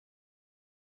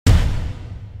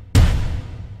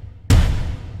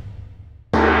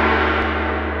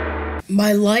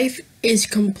My life is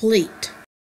complete.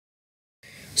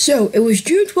 So, it was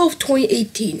June 12th,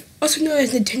 2018, also known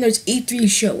as Nintendo's E3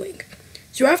 showing.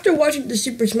 So after watching the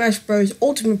Super Smash Bros.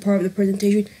 Ultimate part of the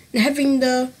presentation and having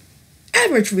the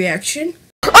average reaction,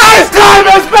 Ice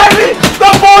Climbers, baby!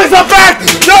 The boys are back!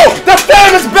 No, the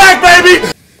fam is back,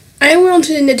 baby! I went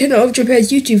onto the Nintendo of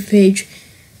Japan's YouTube page,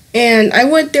 and I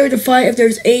went there to find if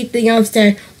there's anything else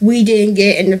that we didn't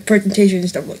get in the presentation and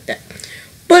stuff like that.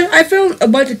 But I found a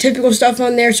bunch of typical stuff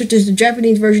on there, such as the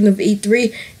Japanese version of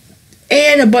E3,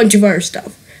 and a bunch of other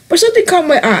stuff. But something caught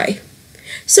my eye.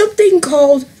 Something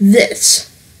called this.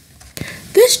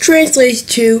 This translates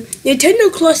to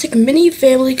Nintendo Classic Mini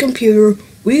Family Computer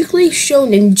Weekly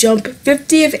Shonen Jump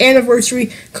 50th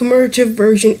Anniversary Commemorative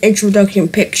Version Introduction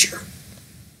Picture.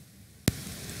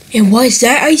 And what is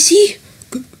that I see?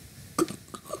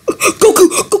 Goku!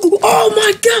 Goku! Oh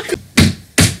my god!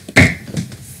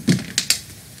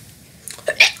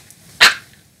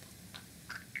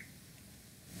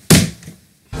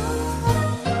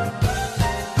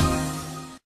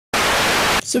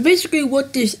 So basically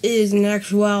what this is in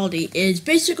actuality is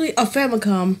basically a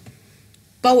Famicom,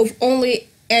 but with only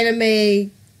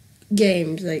anime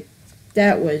games. Like,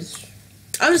 that was...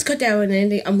 I'll just cut that out and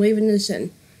anything. I'm leaving this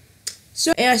in.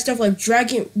 So, it has stuff like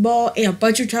Dragon Ball and a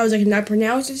bunch of titles I cannot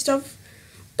pronounce and stuff.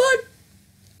 But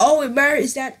all it matters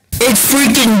is that it's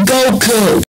freaking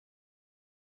Goku!